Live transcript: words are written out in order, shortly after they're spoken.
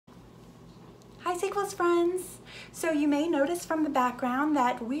Hi Sequels friends! So you may notice from the background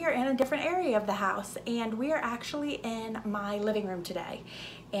that we are in a different area of the house and we are actually in my living room today.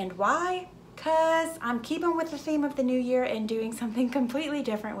 And why? Because I'm keeping with the theme of the new year and doing something completely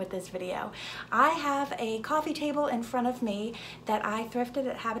different with this video. I have a coffee table in front of me that I thrifted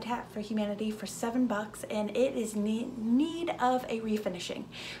at Habitat for Humanity for $7 and it is in need of a refinishing.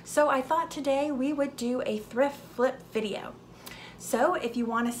 So I thought today we would do a thrift flip video. So if you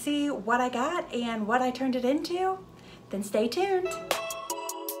want to see what I got and what I turned it into, then stay tuned.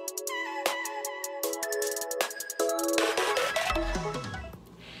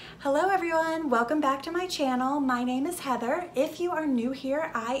 Hello everyone, welcome back to my channel. My name is Heather. If you are new here,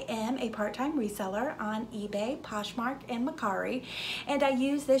 I am a part-time reseller on eBay, Poshmark, and Mercari, and I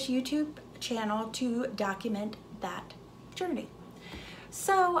use this YouTube channel to document that journey.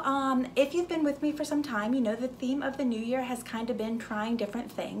 So if you've been with me for some time, you know the theme of the new year has kind of been trying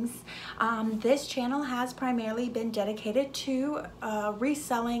different things. This channel has primarily been dedicated to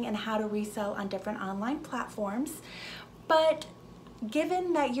reselling and how to resell on different online platforms. But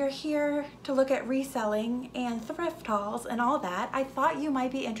given that you're here to look at reselling and thrift hauls and all that, I thought you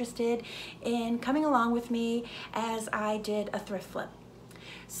might be interested in coming along with me as I did a thrift flip.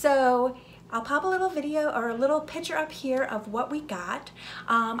 So I'll pop a little video or a little picture up here of what we got.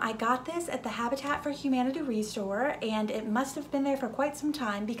 I got this at the Habitat for Humanity ReStore, and it must have been there for quite some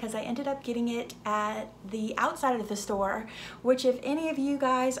time because I ended up getting it at the outside of the store, which if any of you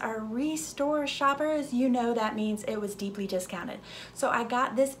guys are ReStore shoppers, you know that means it was deeply discounted. So I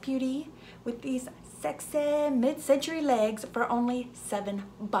got this beauty with these sexy mid-century legs for only $7.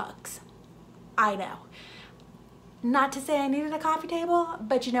 I know. Not to say I needed a coffee table,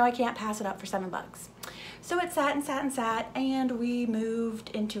 but you know I can't pass it up for $7. So it sat and sat and sat, and we moved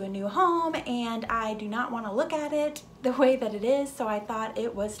into a new home, and I do not want to look at it the way that it is, so I thought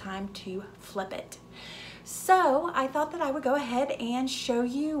it was time to flip it. So I thought that I would go ahead and show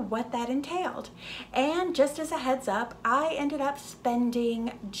you what that entailed. And just as a heads up, I ended up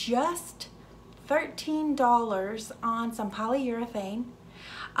spending just $13 on some polyurethane.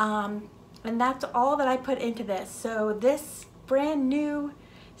 And that's all that I put into this. So this brand new,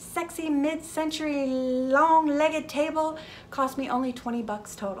 sexy mid-century long-legged table cost me only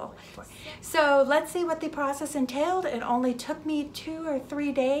 $20 total. So let's see what the process entailed. It only took me 2 or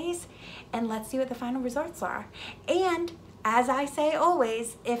 3 days, and let's see what the final results are. And as I say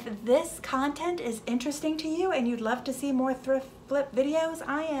always, if this content is interesting to you and you'd love to see more thrift flip videos,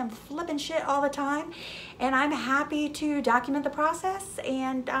 I am flipping shit all the time, and I'm happy to document the process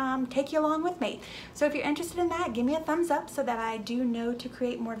and take you along with me. So if you're interested in that, give me a thumbs up so that I do know to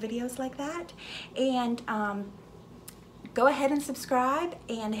create more videos like that. And go ahead and subscribe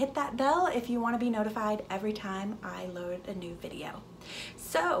and hit that bell if you want to be notified every time I load a new video.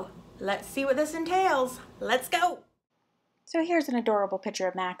 So let's see what this entails. Let's go. So here's an adorable picture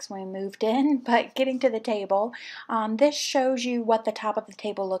of Max when we moved in, but getting to the table, this shows you what the top of the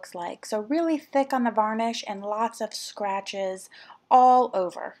table looks like. So really thick on the varnish and lots of scratches all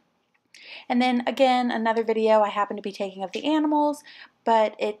over. And then again, another video I happen to be taking of the animals,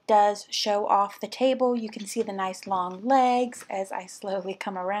 but it does show off the table. You can see the nice long legs as I slowly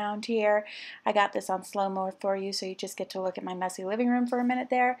come around here. I got this on slow-mo for you, so you just get to look at my messy living room for a minute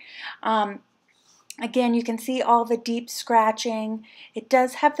there. Again, you can see all the deep scratching. It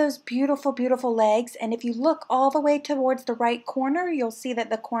does have those beautiful, beautiful legs, and if you look all the way towards the right corner, you'll see that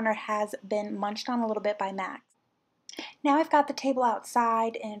the corner has been munched on a little bit by Max. Now I've got the table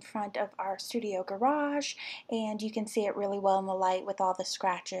outside in front of our studio garage, and you can see it really well in the light with all the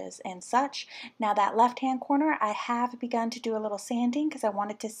scratches and such. Now that left-hand corner, I have begun to do a little sanding because I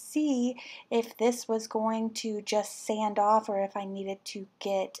wanted to see if this was going to just sand off or if I needed to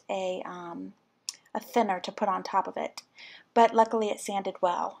get a thinner to put on top of it, but luckily it sanded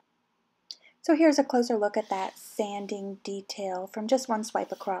well. So here's a closer look at that sanding detail from just one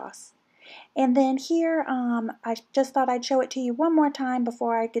swipe across. And then here, I just thought I'd show it to you one more time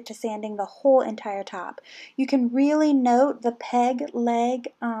before I get to sanding the whole entire top. You can really note the peg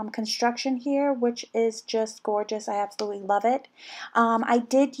leg construction here, which is just gorgeous. I absolutely love it. I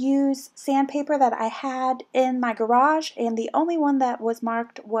did use sandpaper that I had in my garage, and the only one that was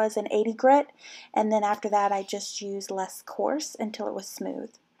marked was an 80 grit, and then after that I just used less coarse until it was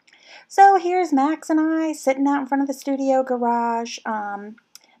smooth. So here's Max and I sitting out in front of the studio garage.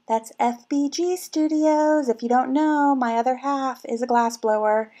 That's FBG Studios. If you don't know, my other half is a glass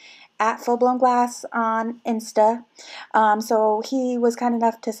blower at Full Blown Glass on Insta. So he was kind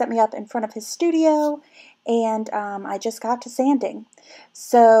enough to set me up in front of his studio, and I just got to sanding.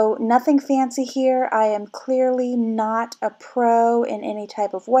 So nothing fancy here. I am clearly not a pro in any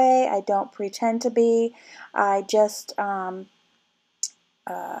type of way. I don't pretend to be. I just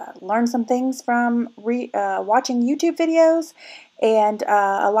learned some things from watching YouTube videos and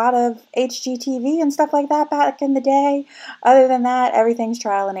a lot of HGTV and stuff like that back in the day. Other than that, everything's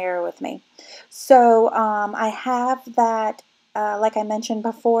trial and error with me. So I have that, like I mentioned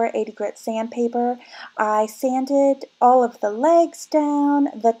before, 80 grit sandpaper. I sanded all of the legs down,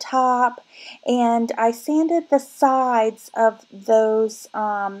 the top, and I sanded the sides of those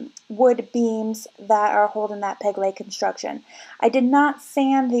wood beams that are holding that peg leg construction. I did not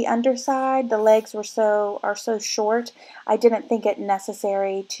sand the underside. The legs are so short. I didn't think it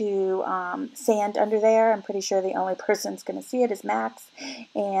necessary to sand under there. I'm pretty sure the only person that's going to see it is Max,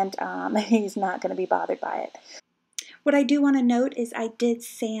 and he's not going to be bothered by it. What I do want to note is I did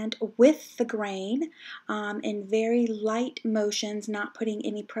sand with the grain in very light motions, not putting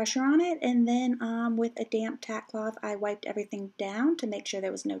any pressure on it, and then with a damp tack cloth I wiped everything down to make sure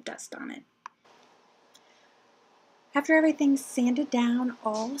there was no dust on it. After everything's sanded down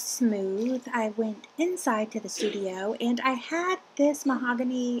all smooth, I went inside to the studio and I had this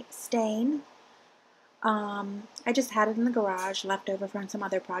mahogany stain. I just had it in the garage, left over from some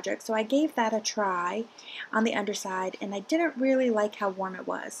other projects, so I gave that a try on the underside, and I didn't really like how warm it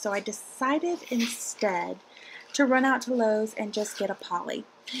was, so I decided instead to run out to Lowe's and just get a poly.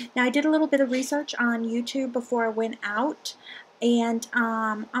 Now, I did a little bit of research on YouTube before I went out, and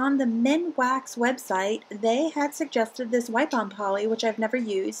on the Minwax website, they had suggested this wipe-on poly, which I've never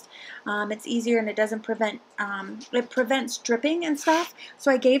used. It's easier and it doesn't it prevents dripping and stuff. So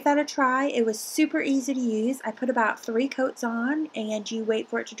I gave that a try. It was super easy to use. I put about 3 coats on, and you wait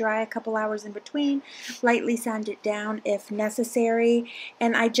for it to dry a couple hours in between. Lightly sand it down if necessary,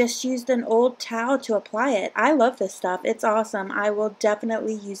 and I just used an old towel to apply it. I love this stuff. It's awesome. I will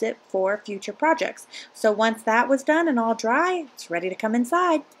definitely use it for future projects. So once that was done and all dry, it's ready to come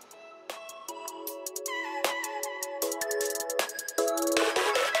inside.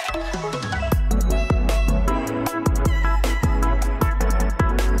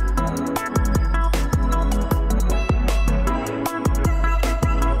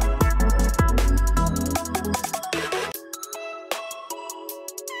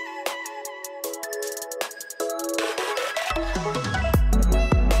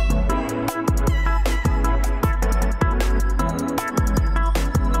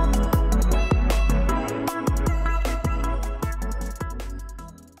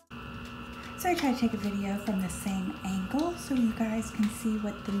 So I tried to take a video from the same angle so you guys can see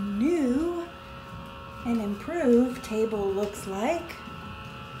what the new and improved table looks like.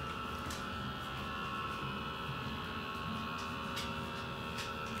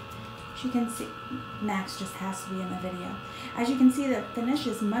 As you can see, Max just has to be in the video. As you can see, the finish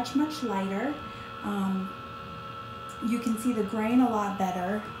is much lighter. You can see the grain a lot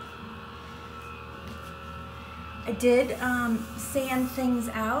better. I did sand things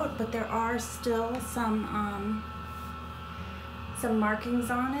out, but there are still some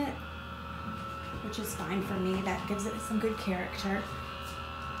markings on it, which is fine for me. That gives it some good character.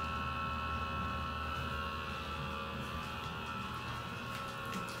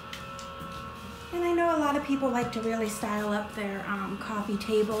 And I know a lot of people like to really style up their coffee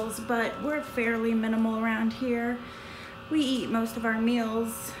tables, but we're fairly minimal around here. We eat most of our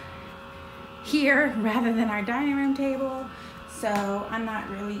meals here rather than our dining room table, so I'm not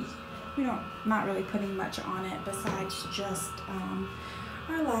really putting much on it besides just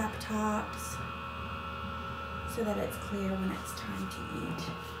our laptops so that it's clear when it's time to eat.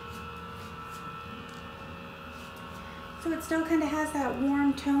 So it still kind of has that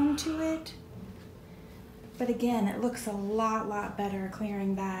warm tone to it, but again, it looks a lot better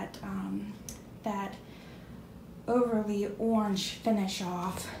clearing that that overly orange finish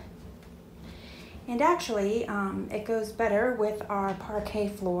off. And actually, it goes better with our parquet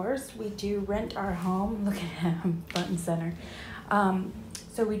floors. We do rent our home. Look at him, front and center.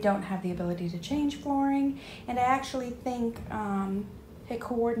 So we don't have the ability to change flooring. And I actually think it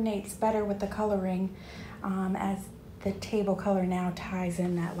coordinates better with the coloring as the table color now ties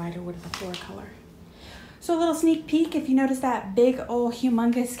in that lighter wood of the floor color. So a little sneak peek, if you notice that big old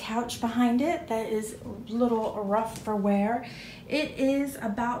humongous couch behind it that is a little rough for wear, it is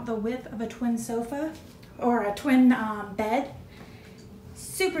about the width of a twin sofa or a twin bed.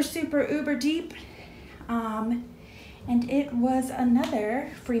 Super uber deep. And it was another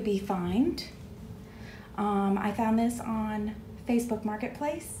freebie find. I found this on Facebook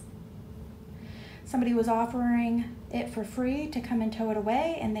Marketplace. Somebody was offering it for free to come and tow it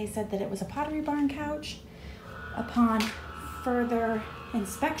away, and they said that it was a Pottery Barn couch. upon further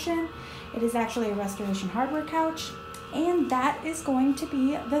inspection, it is actually a restoration hardware couch, and that is going to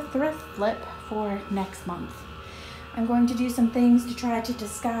be the thrift flip for next month. I'm going to do some things to try to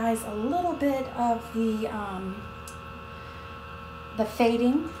disguise a little bit of the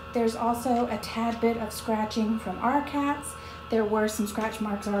fading. There's also a tad bit of scratching from our cats. There were some scratch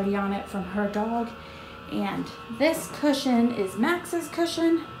marks already on it from her dog. And this cushion is Max's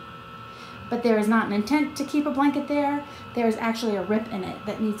cushion, but there is not an intent to keep a blanket there. There's actually a rip in it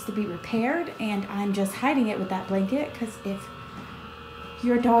that needs to be repaired, and I'm just hiding it with that blanket because if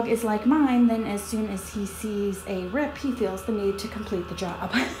your dog is like mine, then as soon as he sees a rip, he feels the need to complete the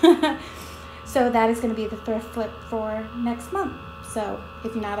job. So that is going to be the thrift flip for next month. So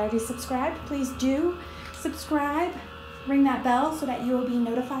if you're not already subscribed, please do subscribe, ring that bell so that you will be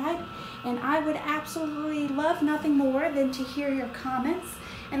notified. And I would absolutely love nothing more than to hear your comments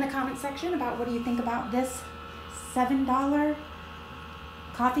in the comment section about what do you think about this $7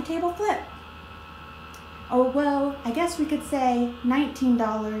 coffee table flip. Oh, well, I guess we could say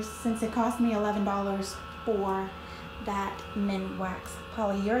 $19 since it cost me $11 for that Minwax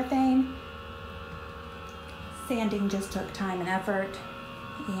polyurethane. Sanding just took time and effort,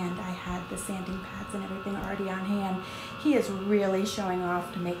 and I had the sanding pads and everything already on hand. He is really showing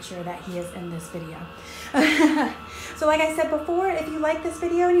off to make sure that he is in this video. So like I said before, if you like this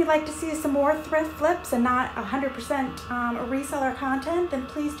video and you'd like to see some more thrift flips and not 100% reseller content, then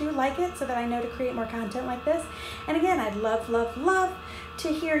please do like it so that I know to create more content like this. And again, I'd love, love, love to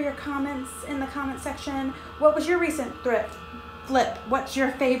hear your comments in the comment section. What was your recent thrift flip? What's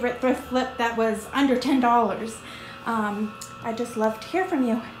your favorite thrift flip that was under $10? I just love to hear from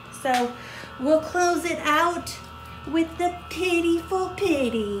you. So we'll close it out with the pitiful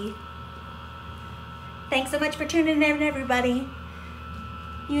pity. Thanks so much for tuning in, everybody.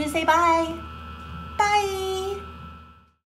 You say bye. Bye.